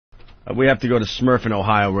We have to go to Smurf in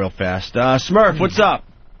Ohio real fast. Smurf, what's up?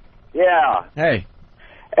 Yeah. Hey.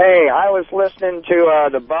 Hey, I was listening to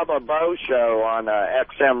the Bubba Bo show on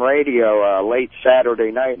XM radio late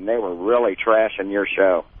Saturday night, and they were really trashing your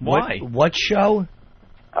show. Why? What show?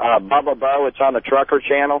 Bubba Bo. It's on the Trucker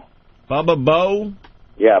Channel. Bubba Bo?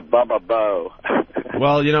 Yeah, Bubba Bo.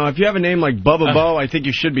 Well, you know, if you have a name like Bubba Bo, I think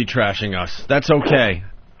you should be trashing us. That's okay.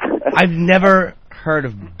 I've never heard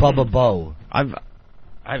of Bubba Bo.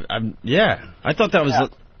 Yeah. I thought that was... Yeah.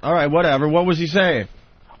 All right, whatever. What was he saying?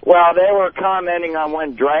 Well, they were commenting on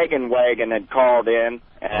when Dragon Wagon had called in,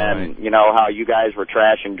 and, you know, how you guys were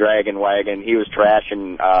trashing Dragon Wagon. He was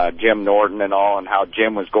trashing Jim Norton and all, and how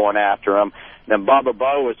Jim was going after him. Then Bubba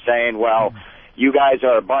Bo was saying, well, you guys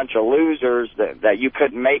are a bunch of losers, that you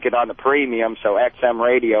couldn't make it on the premium, so XM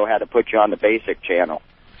Radio had to put you on the basic channel.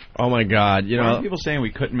 Oh, my God. You know, people saying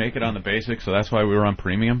we couldn't make it on the basic, so that's why we were on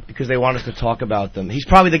premium? Because they want us to talk about them. He's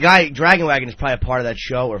probably the guy, Dragon Wagon is probably a part of that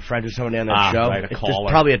show, or friends with somebody on that show. Right, There's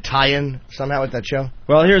probably a tie-in somehow with that show.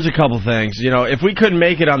 Well, here's a couple things. You know, if we couldn't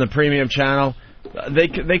make it on the premium channel, they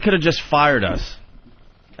could have just fired us.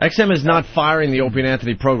 XM is not firing the Opie and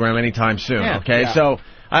Anthony program anytime soon, okay? Yeah. So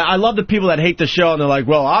I love the people that hate the show, and they're like,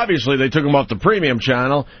 well, obviously they took them off the premium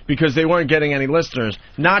channel because they weren't getting any listeners.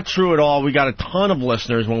 Not true at all. We got a ton of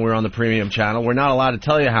listeners when we were on the premium channel. We're not allowed to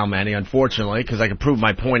tell you how many, unfortunately, because I can prove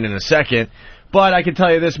my point in a second. But I can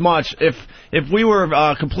tell you this much. If we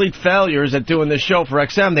were complete failures at doing this show for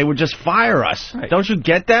XM, they would just fire us. Right. Don't you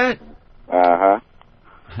get that? Uh-huh.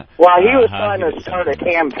 Well, he was trying to start a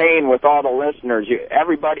campaign with all the listeners.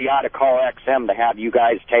 Everybody ought to call XM to have you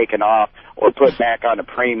guys taken off or put back on the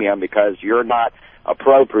premium because you're not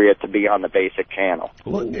appropriate to be on the basic channel.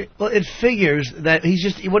 Well, it figures that he's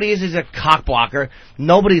just, what he is a cockblocker.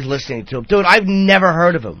 Nobody's listening to him. Dude, I've never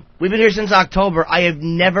heard of him. We've been here since October. I have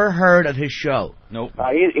never heard of his show. Nope.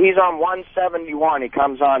 He's on 171. He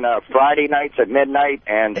comes on Friday nights at midnight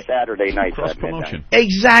and Saturday nights at midnight.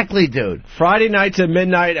 Exactly, dude. Friday nights at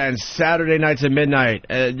midnight and Saturday nights at midnight.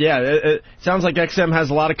 It sounds like XM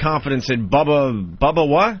has a lot of confidence in Bubba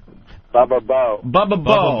what? Bubba Bo. Bubba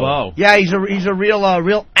Bo. Yeah, he's a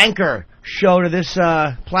real anchor show to this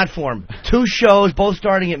platform. 2 shows, both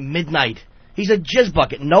starting at midnight. He's a jizz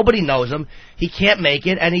bucket. Nobody knows him. He can't make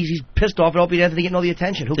it, and he's pissed off at Opie and Anthony getting all the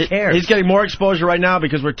attention. Who cares? He's getting more exposure right now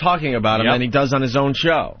because we're talking about him than he does on his own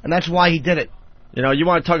show. And that's why he did it. You know, you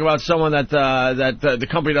want to talk about someone that the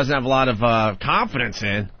company doesn't have a lot of confidence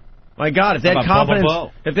in. My God, if they had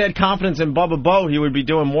confidence in Bubba Bo, he would be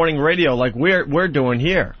doing morning radio like we're doing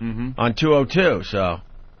here on 202. So,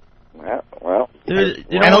 well,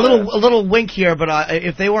 and a little wink here, but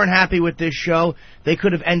if they weren't happy with this show, they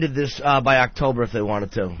could have ended this by October if they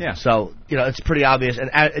wanted to. Yeah. So it's pretty obvious, and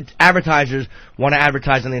advertisers want to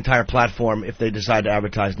advertise on the entire platform if they decide to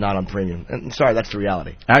advertise not on premium. And sorry, that's the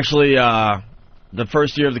reality. Actually, the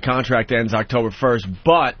first year of the contract ends October 1st,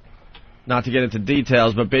 but. Not to get into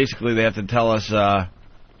details, but basically they have to tell us,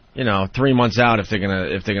 3 months out if they're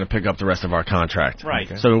gonna pick up the rest of our contract. Right.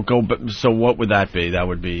 Okay. So what would that be? That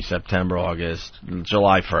would be September, August,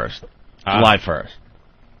 July 1st. July 1st.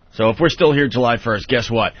 So if we're still here July 1st, guess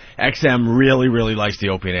what? XM really, really likes the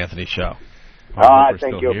Opie and Anthony show. I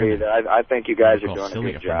think you'll be there. I think you guys are doing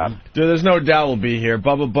a good job. Dude, there's no doubt we'll be here.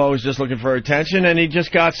 Bubba Bo is just looking for attention, and he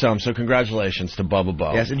just got some, so congratulations to Bubba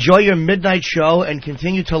Bo. Yes, enjoy your midnight show and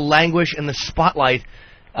continue to languish in the spotlight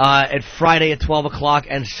at Friday at 12 o'clock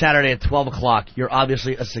and Saturday at 12 o'clock. You're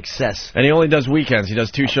obviously a success. And he only does weekends. He does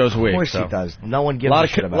 2 shows a week. Of course he does. No one gives a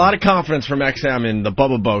shit about it. A lot of confidence from XM in the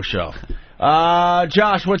Bubba Bo show.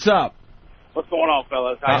 Josh, what's up? What's going on,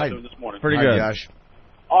 fellas? How you doing this morning? Pretty good. Josh.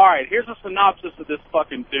 All right, here's a synopsis of this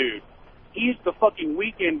fucking dude. He's the fucking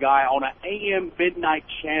weekend guy on an AM midnight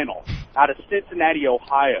channel out of Cincinnati,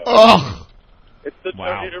 Ohio. Oh. It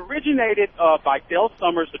originated by Dale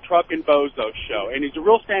Summers, the Truck and Bozo show, and he's a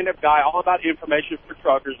real stand-up guy, all about information for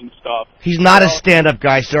truckers and stuff. He's not a stand-up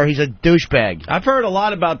guy, sir. He's a douchebag. I've heard a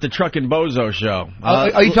lot about the Truck and Bozo show.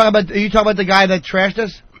 Are you talking about the guy that trashed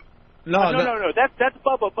us? No. That's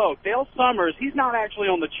Bubba Bo. Dale Summers, he's not actually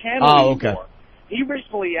on the channel anymore. Okay. He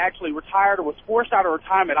recently actually retired or was forced out of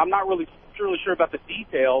retirement. I'm not really sure about the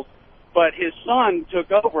details, but his son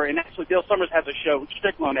took over, and actually Dale Summers has a show,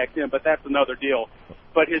 strictly on XM, but that's another deal.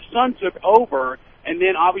 But his son took over, and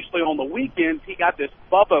then obviously on the weekends he got this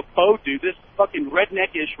Bubba Bo dude, this fucking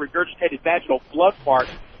redneckish regurgitated vaginal blood fart.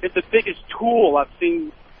 It's the biggest tool I've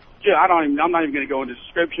seen. I'm not even going to go into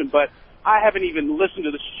description, but I haven't even listened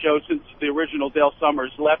to the show since the original Dale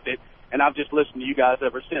Summers left it. And I've just listened to you guys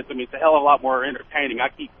ever since. I mean, it's a hell of a lot more entertaining. I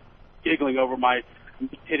keep giggling over my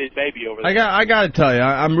hit his baby over there. I got to tell you,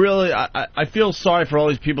 I feel sorry for all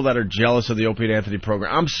these people that are jealous of the Opie and Anthony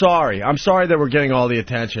program. I'm sorry that we're getting all the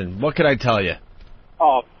attention. What could I tell you?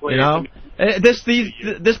 Oh, please. You know,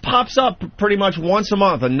 this pops up pretty much once a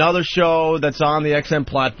month. Another show that's on the XM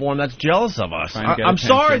platform that's jealous of us. I'm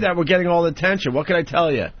sorry that we're getting all the attention. What can I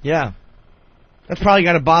tell you? Yeah. That's probably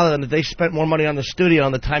got to bother them that they spent more money on the studio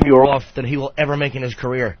on the time you were off than he will ever make in his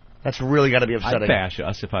career. That's really got to be upsetting. I'd bash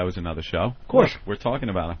us if I was another show. Of course. We're talking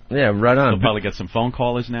about it. Yeah, right on. We'll probably get some phone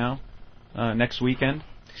callers now next weekend.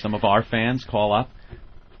 Some of our fans call up,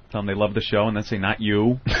 tell them they love the show, and then say, not you.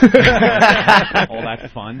 All that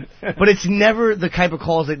fun. But it's never the type of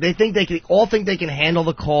calls that they think they can handle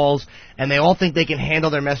the calls, and they all think they can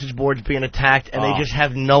handle their message boards being attacked, and they just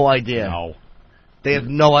have no idea. No. They have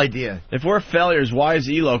no idea. If we're failures, why is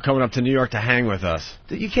Elo coming up to New York to hang with us?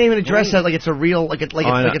 You can't even address that like it's a real, like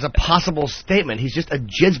it's a possible statement. He's just a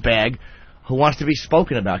jizzbag who wants to be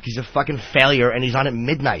spoken about. He's a fucking failure, and he's on at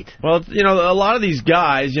midnight. Well, you know, a lot of these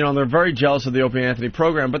guys, you know, they're very jealous of the Opie and Anthony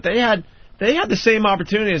program, but they had the same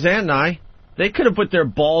opportunity as Ant and I. They could have put their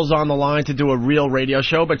balls on the line to do a real radio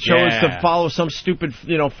show, but chose to follow some stupid,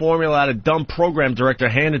 you know, formula that a dumb program director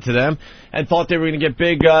handed to them and thought they were going to get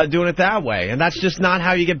big doing it that way. And that's just not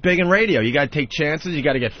how you get big in radio. You got to take chances. You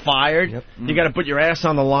got to get fired. Yep. You got to put your ass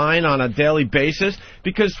on the line on a daily basis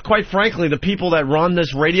because, quite frankly, the people that run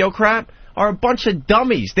this radio crap are a bunch of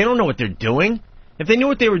dummies. They don't know what they're doing. If they knew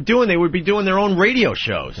what they were doing, they would be doing their own radio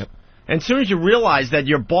shows. Yep. And as soon as you realize that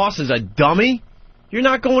your boss is a dummy, you're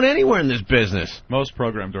not going anywhere in this business. Most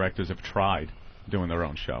program directors have tried doing their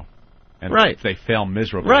own show. And they fail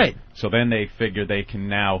miserably. Right. So then they figure they can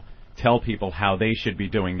now tell people how they should be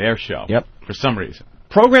doing their show. Yep. For some reason.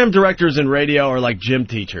 Program directors in radio are like gym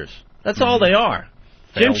teachers. That's all they are.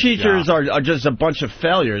 Gym teachers are just a bunch of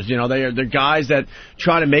failures. You know, they're guys that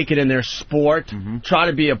try to make it in their sport, try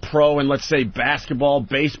to be a pro in, let's say, basketball,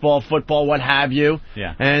 baseball, football, what have you.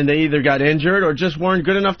 Yeah. And they either got injured or just weren't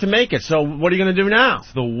good enough to make it. So what are you going to do now?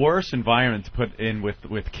 It's the worst environment to put in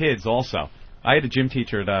with kids also. I had a gym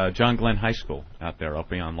teacher at John Glenn High School out there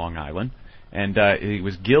up on Long Island, and he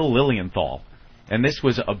was Gil Lilienthal. And this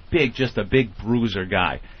was just a big bruiser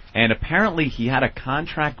guy. And apparently he had a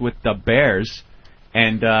contract with the Bears.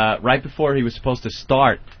 And right before he was supposed to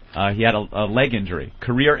start, he had a leg injury,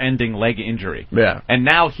 career-ending leg injury. Yeah. And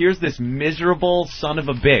now here's this miserable son of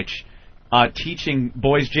a bitch teaching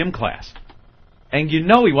boys' gym class. And you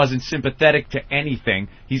know he wasn't sympathetic to anything.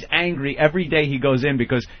 He's angry every day he goes in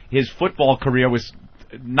because his football career was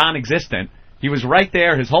non-existent. He was right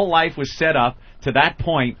there. His whole life was set up to that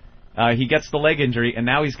point. He gets the leg injury, and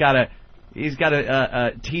now he's got to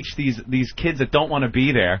teach these kids that don't want to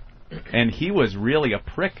be there. And he was really a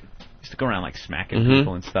prick. He used to go around like smacking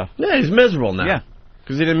people and stuff. Yeah, he's miserable now. Yeah.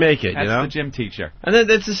 Because he didn't make it, That's you know? the gym teacher. And then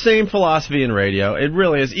it's the same philosophy in radio. It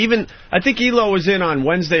really is. Even, I think Elo was in on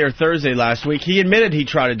Wednesday or Thursday last week. He admitted he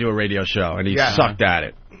tried to do a radio show, and he sucked at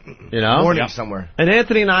it. You know? Morning somewhere. And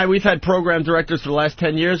Anthony and I, we've had program directors for the last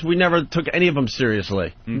 10 years. We never took any of them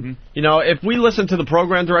seriously. You know, if we listened to the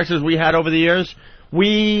program directors we had over the years,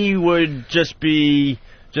 we would just be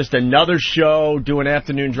another show, do an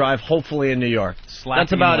afternoon drive, hopefully in New York.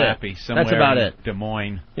 That's about it. That's about it. Des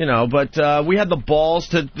Moines. You know, but we had the balls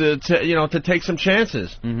to take some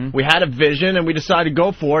chances. We had a vision, and we decided to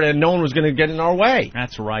go for it, and no one was going to get in our way.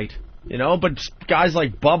 That's right. You know, but guys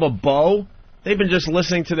like Bubba Bo, they've been just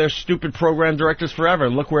listening to their stupid program directors forever,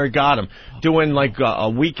 and look where it got them. Doing like a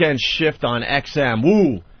weekend shift on XM.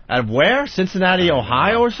 Woo! Out of where? Cincinnati,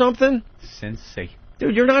 Ohio or something? Cincy.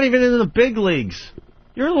 Dude, you're not even in the big leagues.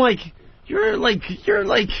 You're not even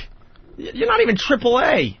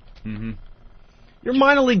AAA. You're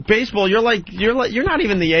minor league baseball. You're not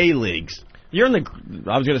even the A leagues. You're in I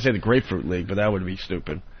was going to say the Grapefruit League, but that would be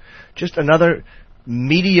stupid. Just another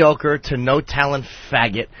mediocre to no talent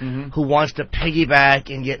faggot who wants to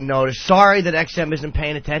piggyback and get noticed. Sorry that XM isn't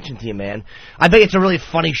paying attention to you, man. I bet it's a really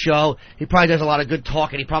funny show. He probably does a lot of good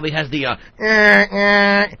talking. He probably has the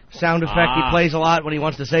sound effect he plays a lot when he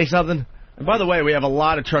wants to say something. And by the way, we have a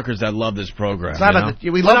lot of truckers that love this program. It's not about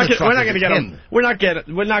we love the truckers. We're not going to get them. We're not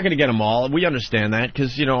going to get them all. We understand that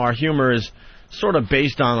because our humor is sort of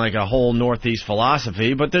based on like a whole Northeast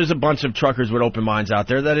philosophy. But there's a bunch of truckers with open minds out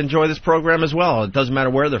there that enjoy this program as well. It doesn't matter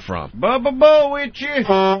where they're from. Bubba Bo with you.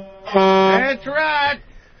 That's right.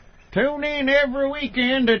 Tune in every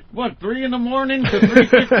weekend at 3 in the morning to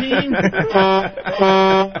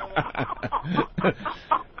 3:15.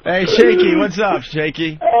 Hey, Shaky, what's up,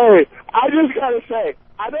 Shaky? Hey, I just got to say,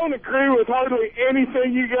 I don't agree with hardly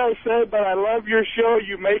anything you guys said, but I love your show.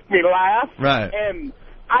 You make me laugh. Right. And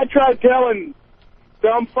I tried telling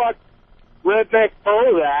dumb fuck Redneck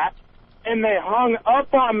Bo that, and they hung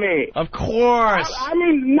up on me. Of course. I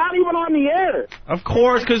mean, not even on the air. Of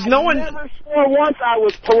course, because no one... I never swore once. I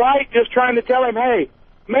was polite, just trying to tell him, hey,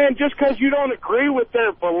 man, just because you don't agree with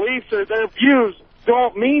their beliefs or their views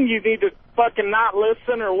don't mean you need to fucking not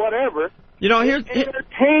listen or whatever. You know, here's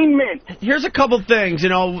entertainment. Here's a couple things. You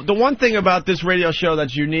know, the one thing about this radio show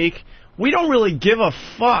that's unique, we don't really give a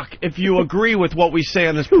fuck if you agree with what we say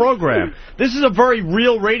on this program. This is a very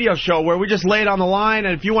real radio show where we just lay it on the line,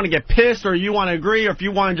 and if you want to get pissed or you want to agree or if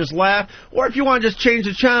you want to just laugh or if you want to just change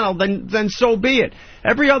the channel, then so be it.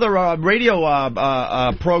 Every other radio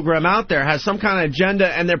program out there has some kind of agenda,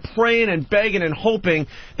 and they're praying and begging and hoping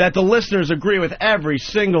that the listeners agree with every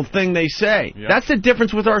single thing they say. Yep. That's the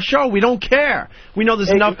difference with our show. We don't care. We know there's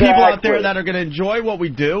enough people out there that are going to enjoy what we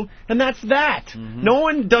do, and that's that. Mm-hmm. No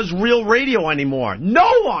one does real radio anymore.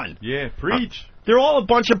 No one! Yeah, preach. They're all a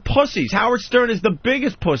bunch of pussies. Howard Stern is the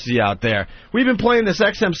biggest pussy out there. We've been playing this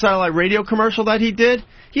XM satellite radio commercial that he did.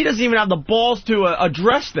 He doesn't even have the balls to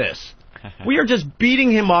address this. We are just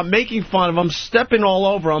beating him up, making fun of him, stepping all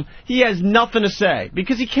over him. He has nothing to say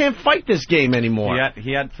because he can't fight this game anymore.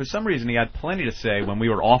 He had for some reason, he had plenty to say when we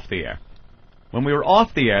were off the air. When we were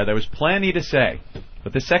off the air, there was plenty to say.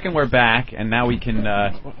 But the second we're back, and now we can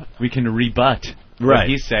rebut what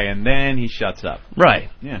he's saying, then he shuts up. Right.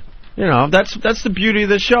 Yeah. You know, that's the beauty of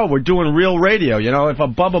the show. We're doing real radio. You know, if a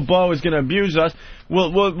Bubba Bo is going to abuse us,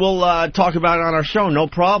 we'll talk about it on our show. No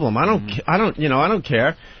problem. I don't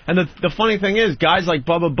care. And the funny thing is, guys like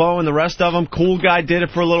Bubba Bo and the rest of them, Cool Guy did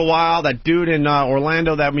it for a little while. That dude in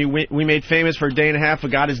Orlando that we made famous for a day and a half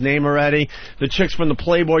forgot his name already. The chicks from the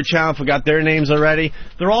Playboy Channel forgot their names already.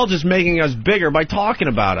 They're all just making us bigger by talking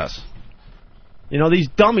about us. You know, these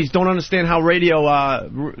dummies don't understand how radio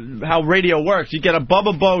works. You get a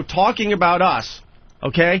Bubba Bo talking about us,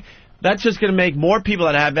 okay? That's just going to make more people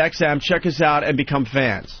that have XM check us out and become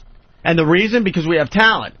fans. And the reason? Because we have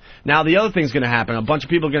talent. Now, the other thing's going to happen. A bunch of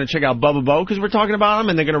people are going to check out Bubba Bo because we're talking about him,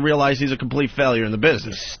 and they're going to realize he's a complete failure in the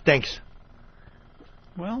business. He stinks.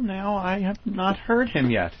 Well, now I have not heard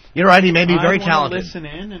him yet. You're right. He may be very talented. I want to listen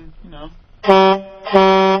in and, you know...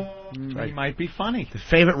 He might be funny. The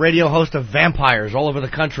favorite radio host of vampires all over the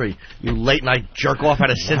country. You late-night jerk-off out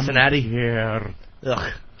of Cincinnati. Here.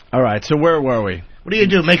 Ugh. All right, so where were we? What do you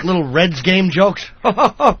do, make little Reds game jokes?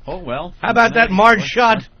 Oh, well. How about that Marge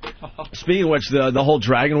shot? Speaking of which, the whole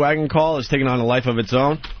Dragon Wagon call is taking on a life of its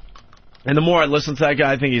own. And the more I listen to that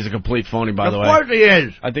guy, I think he's a complete phony, by the way. Of course he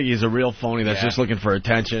is. I think he's a real phony that's just looking for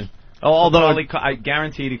attention. Although I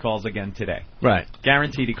guaranteed he calls again today. Right.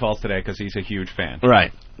 Guaranteed he calls today because he's a huge fan.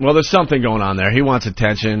 Right. Well, there's something going on there. He wants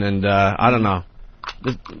attention, and I don't know.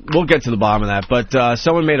 We'll get to the bottom of that. But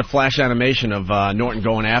someone made a flash animation of Norton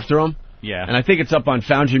going after him. Yeah. And I think it's up on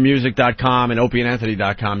FoundYourMusic.com and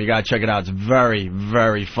OpieandAnthony.com. You got to check it out. It's very,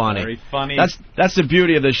 very funny. Very funny. That's the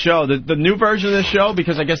beauty of this show. The new version of this show,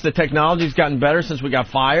 because I guess the technology's gotten better since we got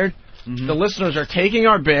fired, the listeners are taking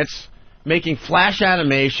our bits, making flash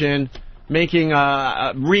animation, making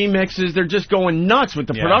remixes. They're just going nuts with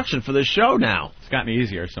the production for this show now. It's gotten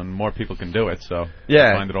easier, so more people can do it, so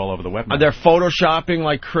yeah. Find it all over the web now. They're photoshopping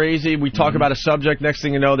like crazy. We talk about a subject, next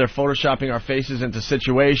thing you know, they're photoshopping our faces into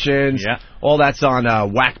situations. Yeah. All that's on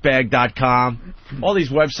whackbag.com. All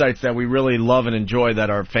these websites that we really love and enjoy that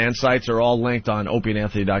are fan sites are all linked on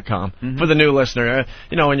opieandanthony.com. For the new listener,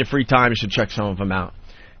 you know, in your free time, you should check some of them out.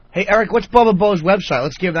 Hey, Eric, what's Bubba Bo's website?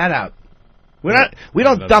 Let's give that out. We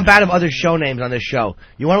don't dump out of other show names on this show.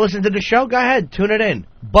 You want to listen to the show? Go ahead. Tune it in.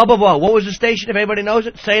 Bubba Bo. What was the station? If anybody knows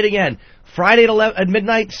it, say it again. Friday at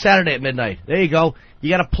midnight, Saturday at midnight. There you go.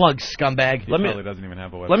 You got a plug, scumbag. He probably doesn't even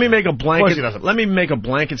have a website. Let me make a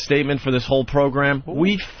blanket statement for this whole program. Ooh.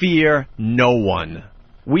 We fear no one.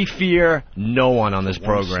 We fear no one on this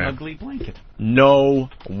program. Snuggly blanket.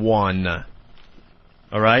 No one.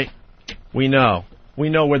 All right? We know. We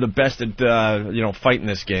know we're the best at fighting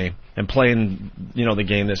this game and playing the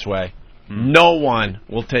game this way. No one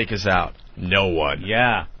will take us out. No one.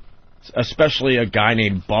 Yeah. Especially a guy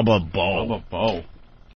named Bubba Bo. Bubba Bo.